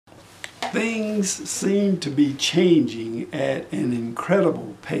Things seem to be changing at an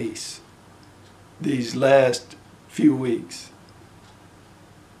incredible pace these last few weeks.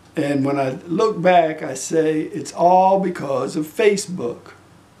 And when I look back, I say it's all because of Facebook.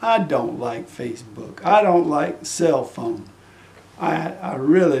 I don't like Facebook. I don't like cell phone. I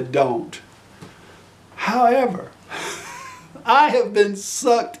really don't. However, I have been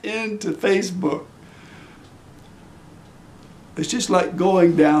sucked into Facebook. It's just like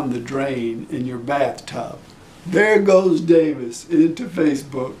going down the drain in your bathtub. There goes Davis into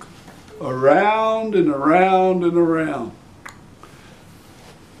Facebook, around and around and around.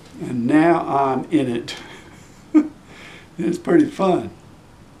 And now I'm in it. It's pretty fun.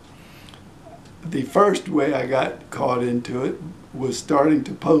 The first way I got caught into it was starting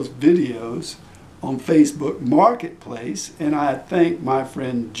to post videos on Facebook Marketplace, and I thank my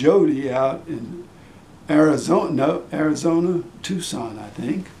friend Jody out in Arizona, Tucson, I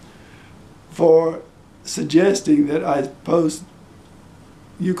think, for suggesting that I post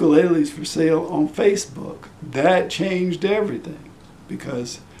ukuleles for sale on Facebook. That changed everything,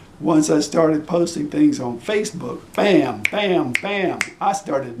 because once I started posting things on Facebook, bam, bam, bam, I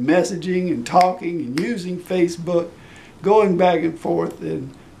started messaging and talking and using Facebook, going back and forth,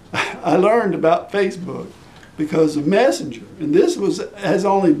 and I learned about Facebook because of Messenger. And this has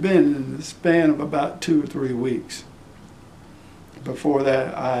only been in the span of about 2 or 3 weeks. Before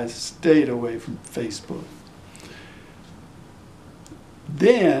that, I stayed away from Facebook.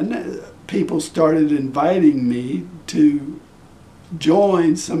 Then people started inviting me to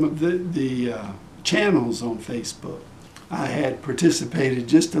join some of the channels on Facebook. I had participated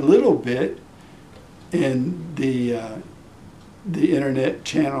just a little bit in the internet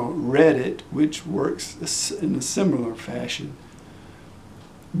channel Reddit, which works in a similar fashion.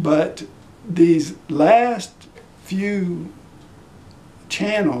 But these last few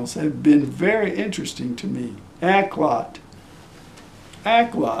channels have been very interesting to me. Acklot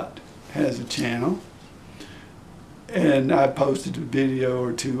has a channel, and I posted a video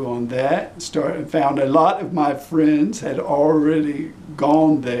or two on that. Found a lot of my friends had already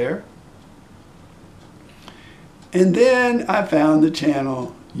gone there. And then I found the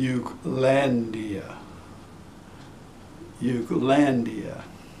channel Ukelandia.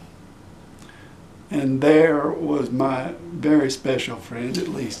 And there was my very special friend, at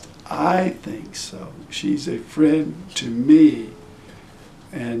least I think so. She's a friend to me,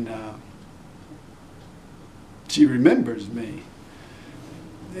 and she remembers me.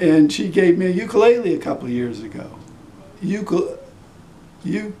 And she gave me a ukulele a couple of years ago.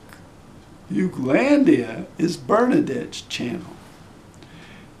 Ukelandia is Bernadette's channel.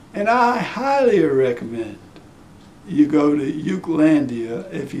 And I highly recommend you go to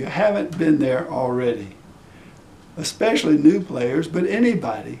Ukelandia if you haven't been there already. Especially new players, but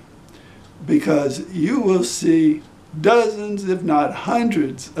anybody. Because you will see dozens, if not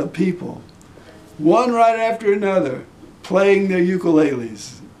hundreds, of people, one right after another, playing their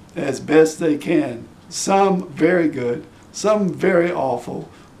ukuleles as best they can. Some very good, some very awful,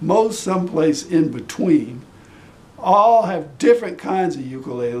 most someplace in between. All have different kinds of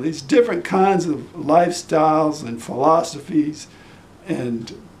ukuleles, different kinds of lifestyles and philosophies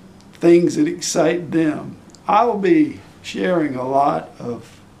and things that excite them. I will be sharing a lot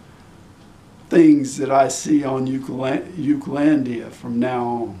of things that I see on Ukelandia from now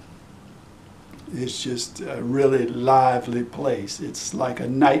on. It's just a really lively place. It's like a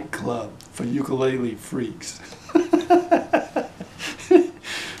nightclub for ukulele freaks.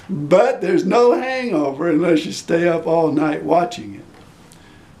 But there's no hangover unless you stay up all night watching it.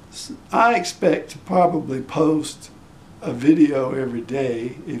 So I expect to probably post a video every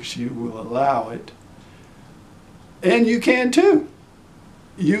day if she will allow it. And you can too.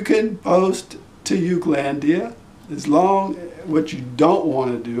 You can post to Ukelandia as long what you don't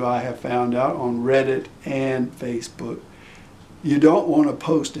want to do, I have found out on Reddit and Facebook. You don't want to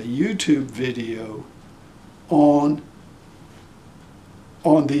post a YouTube video on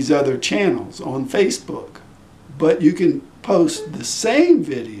these other channels on Facebook. But you can post the same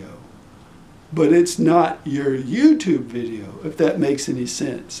video, but it's not your YouTube video, if that makes any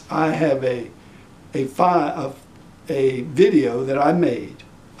sense. I have a video that I made.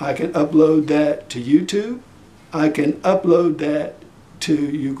 I can upload that to YouTube. I can upload that to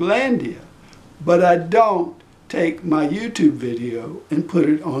Ukelandia. But I don't take my YouTube video and put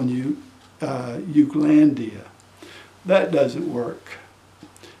it on Ukelandia. That doesn't work,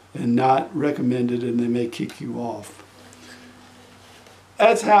 and not recommended, and they may kick you off.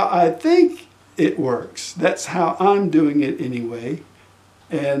 That's how I think it works. That's how I'm doing it anyway.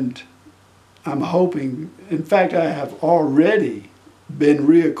 And I'm hoping, in fact, I have already been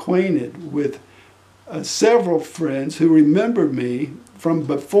reacquainted with several friends who remember me from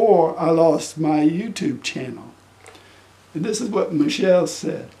before I lost my YouTube channel. And this is what Michelle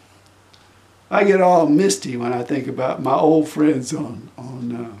said. I get all misty when I think about my old friends on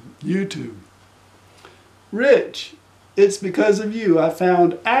YouTube. Rich, it's because of you I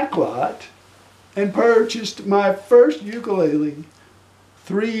found Acklot and purchased my first ukulele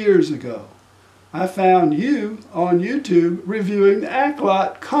 3 years ago. I found you on YouTube reviewing the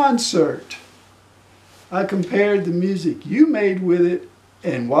Acklot concert. I compared the music you made with it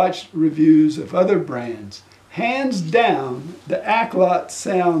and watched reviews of other brands. Hands down, the Acklot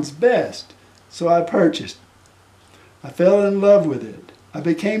sounds best, so I purchased it. I fell in love with it. I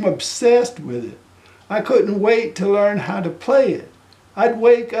became obsessed with it. I couldn't wait to learn how to play it. I'd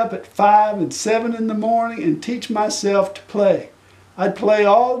wake up at 5 and 7 in the morning and teach myself to play. I'd play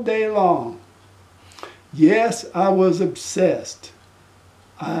all day long. Yes, I was obsessed.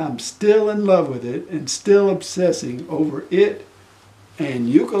 I'm still in love with it and still obsessing over it and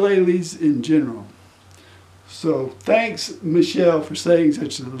ukuleles in general. So thanks, Michelle, for saying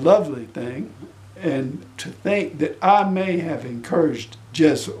such a lovely thing, and to think that I may have encouraged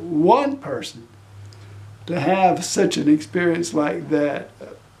just one person to have such an experience like that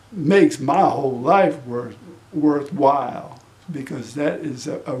makes my whole life worthwhile, because that is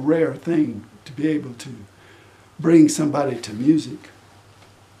a rare thing to be able to bring somebody to music.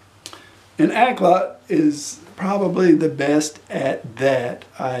 And Acklot is probably the best at that,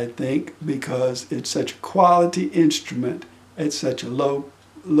 I think, because it's such a quality instrument at such a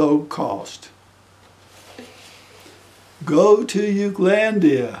low cost. Go to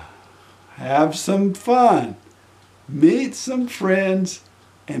Ukelandia, have some fun, meet some friends,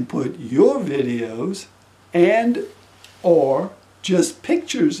 and put your videos and or just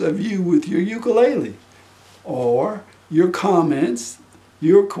pictures of you with your ukulele, or your comments,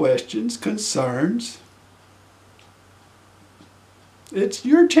 your questions, concerns. It's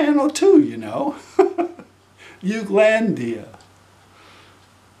your channel too, you know. Ukelandia.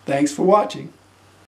 Thanks for watching.